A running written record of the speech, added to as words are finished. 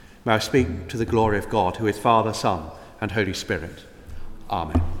May I speak to the glory of God, who is Father, Son, and Holy Spirit.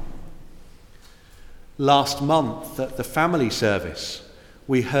 Amen. Last month at the family service,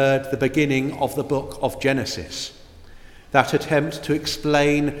 we heard the beginning of the book of Genesis, that attempt to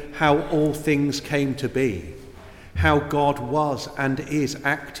explain how all things came to be, how God was and is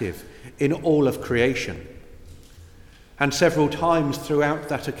active in all of creation. And several times throughout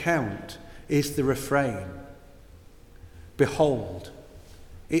that account is the refrain, "Behold,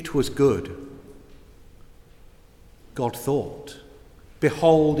 it was good." God thought,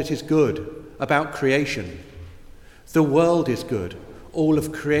 "Behold, it is good," about creation. The world is good, all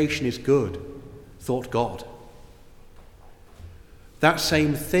of creation is good, thought God. That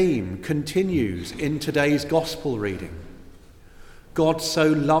same theme continues in today's gospel reading. God so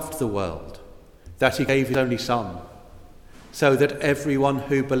loved the world that he gave his only Son, so that everyone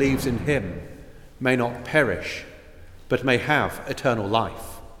who believes in him may not perish, but may have eternal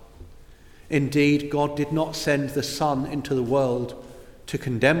life. Indeed, God did not send the Son into the world to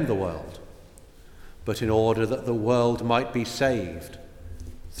condemn the world, but in order that the world might be saved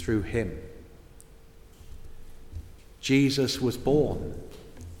through him. Jesus was born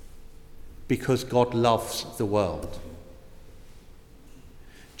because God loves the world.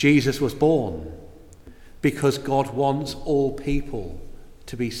 Jesus was born because God wants all people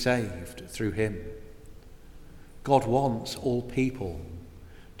to be saved through him. God wants all people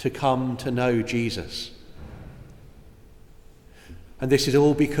to come to know Jesus. And this is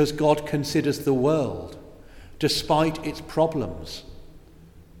all because God considers the world, despite its problems,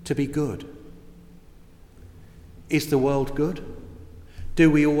 to be good. Is the world good?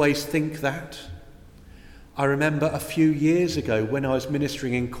 Do we always think that? I remember a few years ago when I was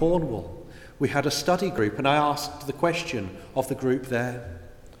ministering in Cornwall, we had a study group, and I asked the question of the group there,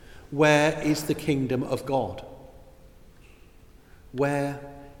 where is the kingdom of God? Where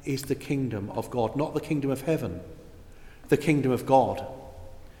is the kingdom of God? Not the kingdom of heaven, the kingdom of God.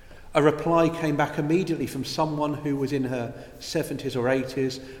 A reply came back immediately from someone who was in her 70s or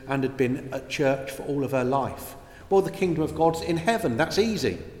 80s and had been at church for all of her life. Well, the kingdom of God's in heaven, that's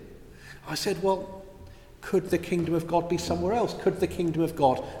easy. I said, well, could the kingdom of God be somewhere else? Could the kingdom of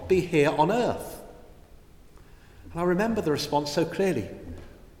God be here on earth? And I remember the response so clearly.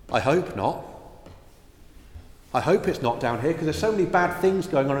 I hope not. I hope it's not down here, because there's so many bad things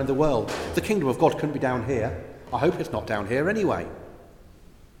going on in the world. The kingdom of God couldn't be down here. I hope it's not down here anyway.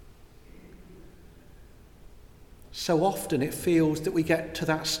 So often it feels that we get to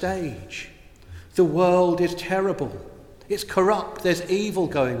that stage. The world is terrible. It's corrupt. There's evil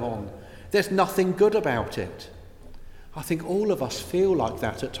going on. There's nothing good about it. I think all of us feel like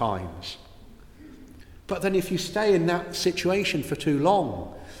that at times. But then if you stay in that situation for too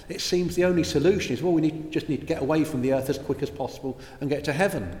long, it seems the only solution is, well, we just need to get away from the earth as quick as possible and get to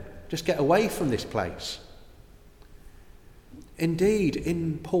heaven. Just get away from this place. Indeed,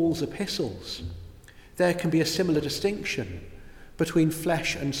 in Paul's epistles, there can be a similar distinction between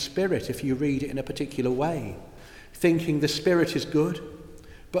flesh and spirit if you read it in a particular way, thinking the spirit is good,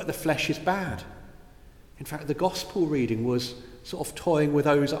 but the flesh is bad. In fact, the gospel reading was sort of toying with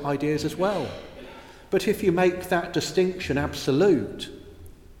those ideas as well. But if you make that distinction absolute,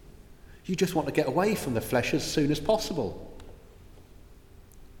 you just want to get away from the flesh as soon as possible.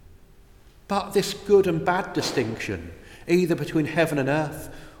 But this good and bad distinction, either between heaven and earth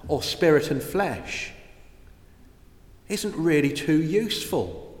or spirit and flesh, isn't really too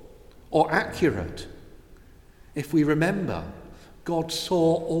useful or accurate. If we remember, God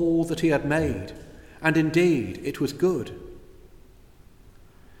saw all that he had made, and indeed it was good.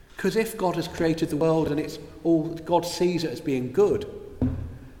 Because if God has created the world and it's all, God sees it as being good,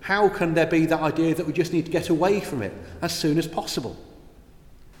 how can there be that idea that we just need to get away from it as soon as possible?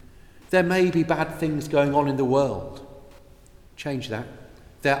 There may be bad things going on in the world. Change that.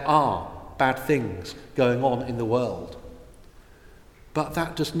 There are bad things going on in the world. But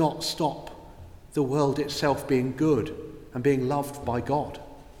that does not stop the world itself being good and being loved by God.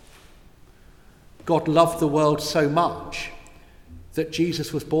 God loved the world so much that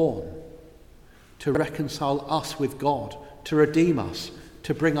Jesus was born to reconcile us with God, to redeem us,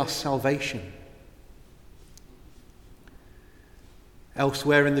 to bring us salvation.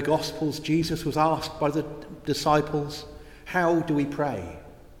 Elsewhere in the Gospels, Jesus was asked by the disciples, how do we pray?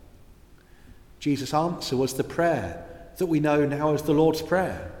 Jesus' answer was the prayer that we know now as the Lord's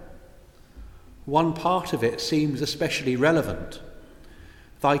Prayer. One part of it seems especially relevant.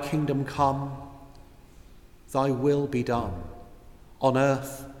 Thy kingdom come, thy will be done, on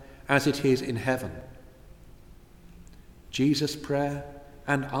earth as it is in heaven. Jesus' prayer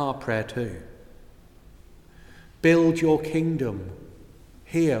and our prayer too. Build your kingdom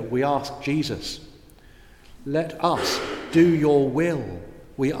Here we ask Jesus. Let us do your will,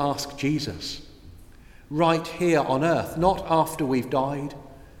 we ask Jesus. Right here on earth, not after we've died,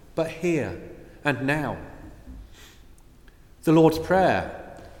 but here and now. The Lord's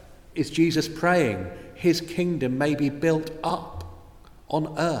Prayer is Jesus praying his kingdom may be built up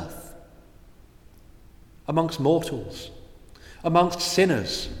on earth, amongst mortals, amongst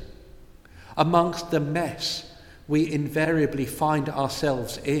sinners, amongst the mess we invariably find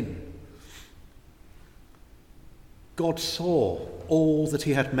ourselves in. God saw all that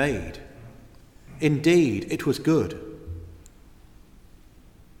he had made. Indeed, it was good.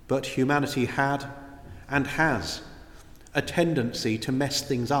 But humanity had and has a tendency to mess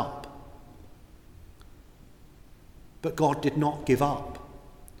things up. But God did not give up.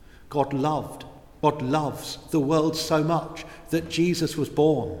 God loves the world so much that Jesus was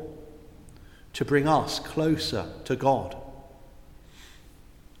born to bring us closer to God.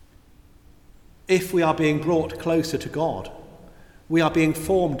 If we are being brought closer to God, we are being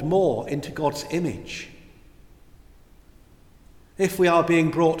formed more into God's image. If we are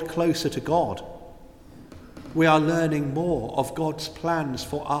being brought closer to God, we are learning more of God's plans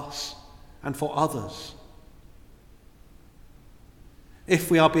for us and for others.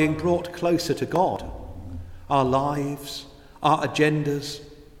 If we are being brought closer to God, our lives, our agendas,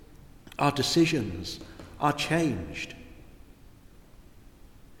 our decisions are changed.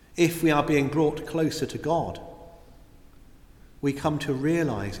 If we are being brought closer to God, we come to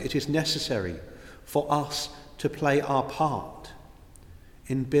realize it is necessary for us to play our part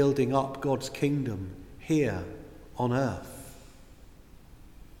in building up God's kingdom here on earth.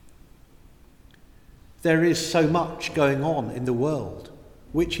 There is so much going on in the world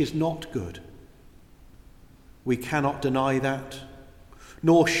which is not good. We cannot deny that,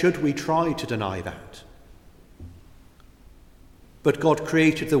 nor should we try to deny that. But God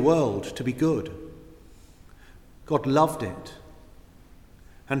created the world to be good. God loved it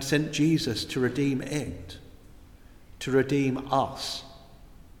and sent Jesus to redeem it, to redeem us.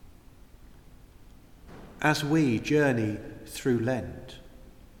 As we journey through Lent,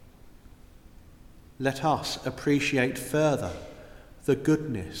 let us appreciate further the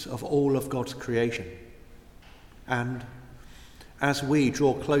goodness of all of God's creation. And as we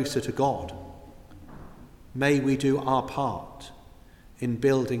draw closer to God, may we do our part in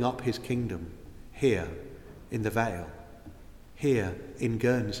building up his kingdom here in the Vale, here in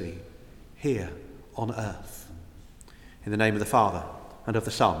Guernsey, here on earth. In the name of the Father, and of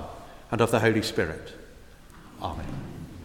the Son, and of the Holy Spirit. Amen.